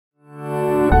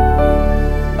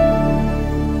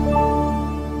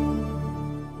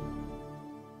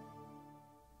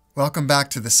Welcome back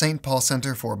to the St. Paul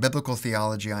Center for Biblical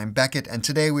Theology. I'm Beckett, and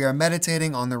today we are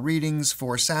meditating on the readings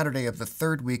for Saturday of the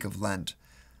third week of Lent.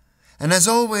 And as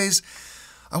always,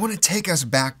 I want to take us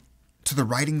back to the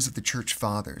writings of the Church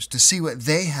Fathers to see what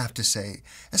they have to say,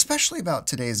 especially about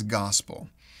today's gospel,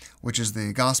 which is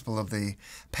the gospel of the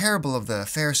parable of the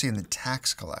Pharisee and the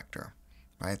tax collector.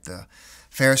 Right? The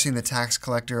Pharisee and the tax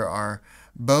collector are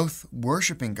both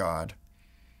worshiping God.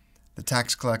 The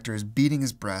tax collector is beating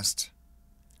his breast,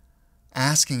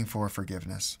 asking for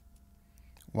forgiveness,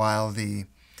 while the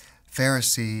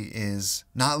Pharisee is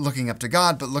not looking up to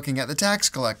God, but looking at the tax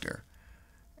collector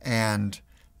and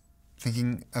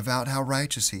thinking about how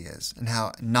righteous he is and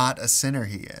how not a sinner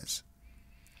he is.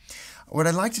 What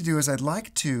I'd like to do is I'd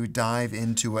like to dive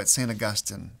into what St.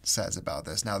 Augustine says about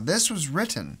this. Now, this was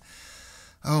written,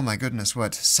 oh my goodness,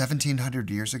 1,700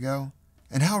 years ago?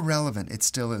 And how relevant it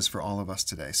still is for all of us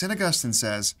today. St. Augustine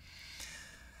says,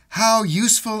 "How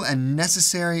useful and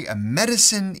necessary a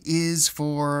medicine is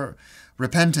for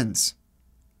repentance.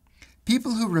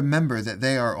 People who remember that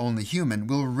they are only human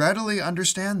will readily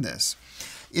understand this.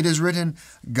 It is written,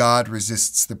 'God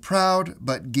resists the proud,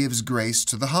 but gives grace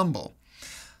to the humble.'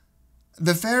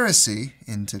 The Pharisee,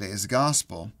 in today's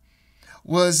gospel,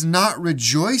 was not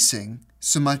rejoicing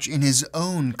so much in his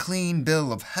own clean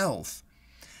bill of health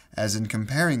as in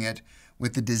comparing it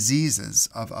with the diseases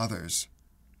of others.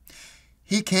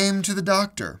 He came to the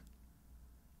doctor.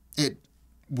 It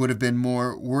would have been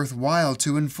more worthwhile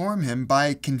to inform him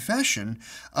by confession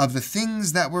of the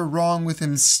things that were wrong with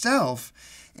himself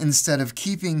instead of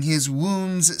keeping his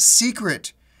wounds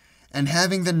secret and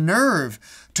having the nerve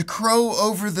to crow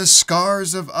over the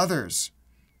scars of others.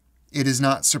 It is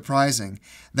not surprising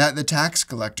that the tax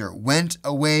collector went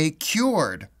away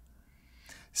cured,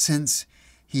 since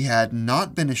he had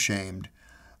not been ashamed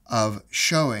of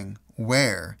showing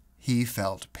where he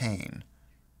felt pain."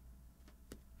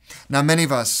 Now, many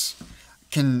of us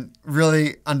can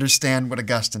really understand what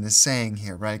Augustine is saying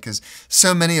here, right? Because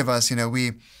so many of us,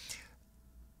 we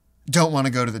don't want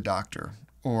to go to the doctor.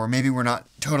 Or maybe we're not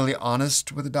totally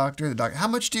honest with the doctor. The doctor, "How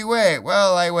much do you weigh?"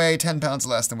 "Well, I weigh 10 pounds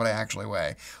less than what I actually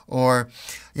weigh." Or,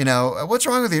 "What's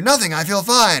wrong with you?" "Nothing, I feel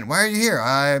fine." "Why are you here?"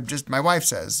 My wife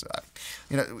says."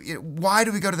 Why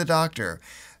do we go to the doctor?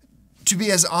 To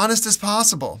be as honest as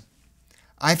possible.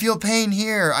 "I feel pain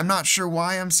here. I'm not sure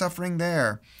why I'm suffering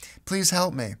there. Please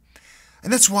help me."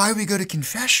 And that's why we go to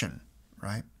confession,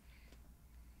 right?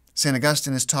 St.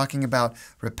 Augustine is talking about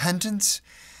repentance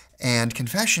and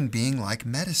confession being like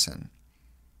medicine.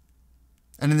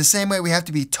 And in the same way, we have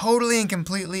to be totally and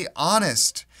completely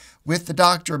honest with the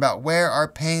doctor about where our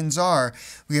pains are.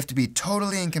 We have to be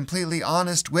totally and completely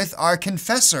honest with our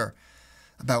confessor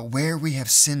about where we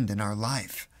have sinned in our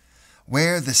life,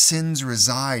 where the sins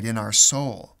reside in our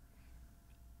soul.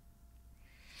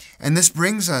 And this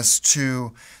brings us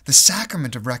to the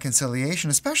sacrament of reconciliation,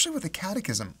 especially what the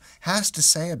Catechism has to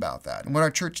say about that and what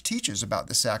our church teaches about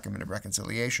the sacrament of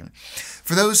reconciliation.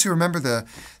 For those who remember the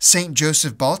St.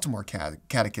 Joseph Baltimore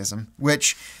Catechism,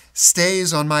 which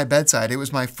stays on my bedside, it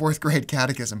was my 4th grade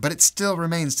catechism, but it still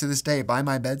remains to this day by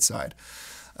my bedside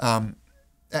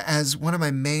as one of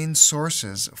my main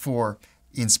sources for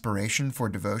inspiration, for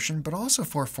devotion, but also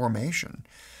for formation.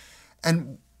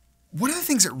 And one of the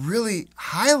things it really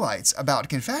highlights about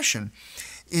confession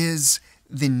is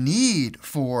the need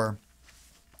for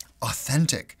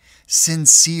authentic,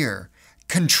 sincere,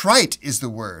 contrite is the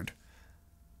word,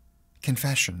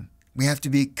 confession. We have to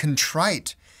be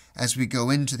contrite as we go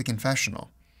into the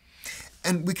confessional.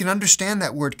 And we can understand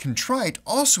that word contrite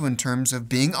also in terms of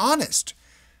being honest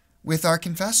with our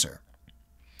confessor.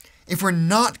 If we're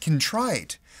not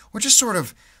contrite, we're just sort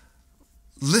of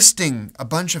listing a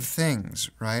bunch of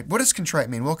things, right? What does contrite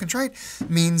mean? Well, contrite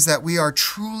means that we are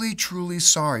truly, truly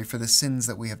sorry for the sins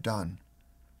that we have done.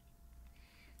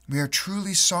 We are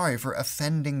truly sorry for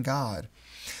offending God.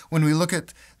 When we look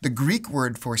at the Greek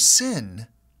word for sin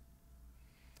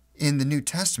in the New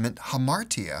Testament,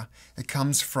 hamartia, it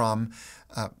comes from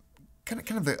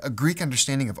kind of a Greek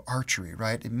understanding of archery,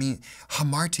 right?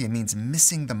 Hamartia means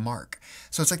missing the mark.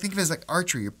 So it's think of it as like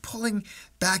archery. You're pulling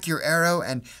back your arrow,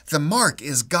 and the mark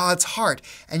is God's heart,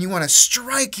 and you want to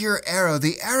strike your arrow,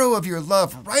 the arrow of your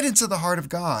love, right into the heart of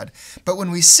God. But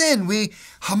when we sin, we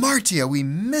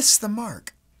miss the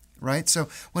mark, right? So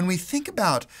when we think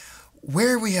about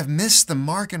where we have missed the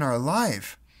mark in our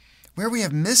life, where we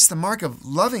have missed the mark of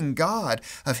loving God,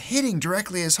 of hitting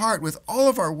directly His heart with all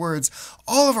of our words,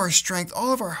 all of our strength,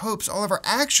 all of our hopes, all of our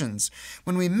actions,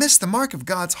 when we miss the mark of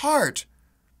God's heart,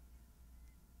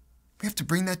 we have to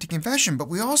bring that to confession, but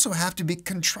we also have to be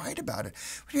contrite about it.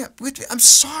 I'm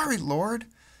sorry, Lord.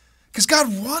 Because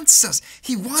God wants us.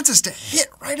 He wants us to hit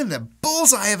right in the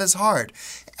bullseye of his heart.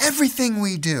 Everything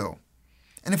we do.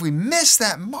 And if we miss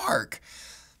that mark,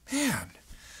 man,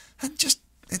 that just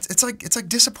it's like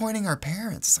disappointing our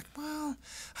parents. It's like, well,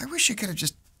 I wish you could have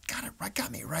just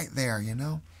got me right there, you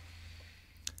know?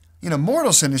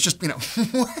 Mortal sin is just,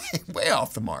 way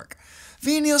off the mark.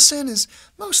 Venial sin is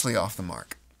mostly off the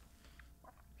mark.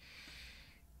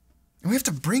 And we have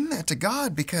to bring that to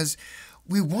God because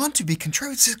we want to be contrite.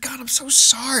 We say, God, I'm so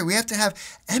sorry. We have to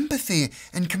have empathy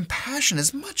and compassion,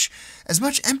 as much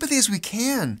empathy as we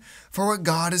can for what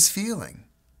God is feeling.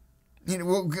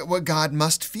 What God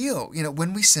must feel,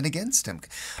 when we sin against him.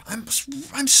 I'm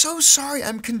so sorry.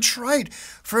 I'm contrite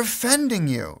for offending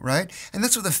you, right? And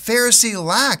that's what the Pharisee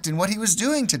lacked in what he was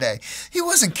doing today. He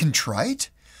wasn't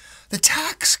contrite. The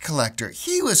tax collector,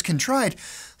 he was contrite.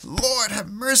 Lord, have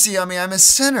mercy on me. I'm a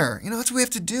sinner. That's what we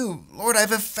have to do. Lord,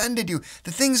 I've offended you.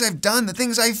 The things I've done, the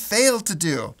things I've failed to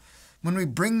do. When we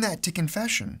bring that to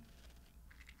confession.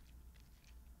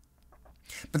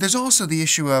 But there's also the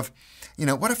issue of,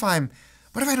 what if I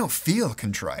don't feel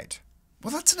contrite?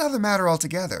 Well, that's another matter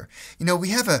altogether. We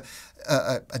have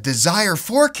a desire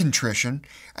for contrition,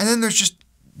 and then there's just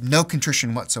no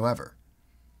contrition whatsoever.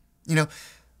 The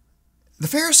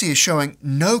Pharisee is showing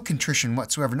no contrition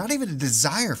whatsoever, not even a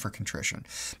desire for contrition.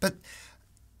 But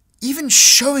even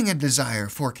showing a desire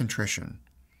for contrition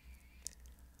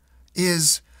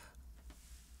is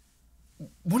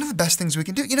one of the best things we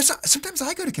can do. Sometimes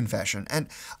I go to confession and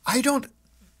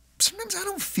sometimes I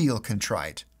don't feel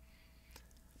contrite.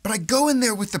 But I go in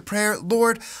there with the prayer,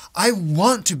 Lord, I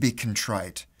want to be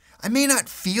contrite. I may not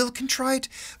feel contrite,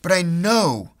 but I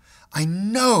know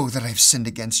that I've sinned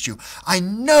against you. I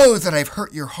know that I've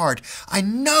hurt your heart. I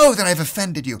know that I've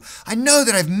offended you. I know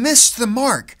that I've missed the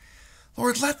mark.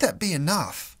 Lord, let that be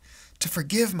enough to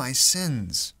forgive my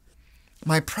sins.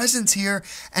 My presence here,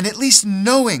 and at least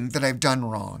knowing that I've done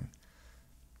wrong.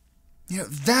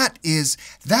 That is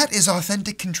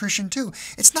authentic contrition too.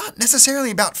 It's not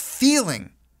necessarily about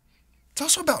feeling. It's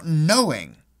also about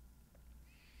knowing.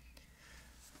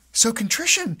 So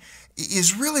contrition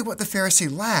is really what the Pharisee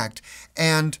lacked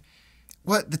and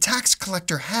what the tax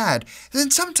collector had. And then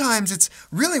sometimes it's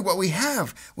really what we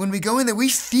have when we go in there. We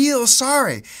feel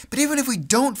sorry. But even if we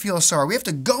don't feel sorry, we have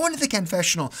to go into the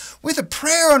confessional with a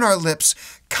prayer on our lips,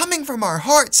 coming from our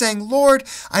heart, saying, Lord,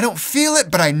 I don't feel it,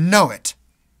 but I know it.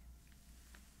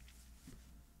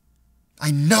 I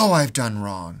know I've done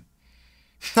wrong.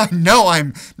 I know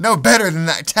I'm no better than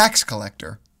that tax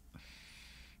collector.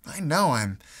 I know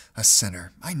I'm a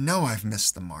sinner. I know I've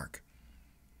missed the mark.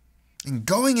 And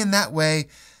going in that way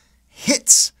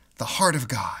hits the heart of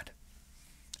God.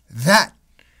 That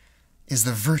is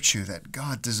the virtue that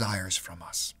God desires from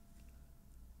us.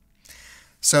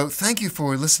 So thank you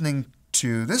for listening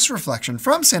to this reflection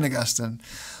from St. Augustine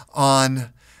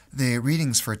on the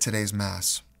readings for today's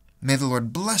Mass. May the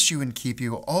Lord bless you and keep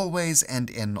you always and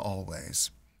in all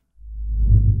ways.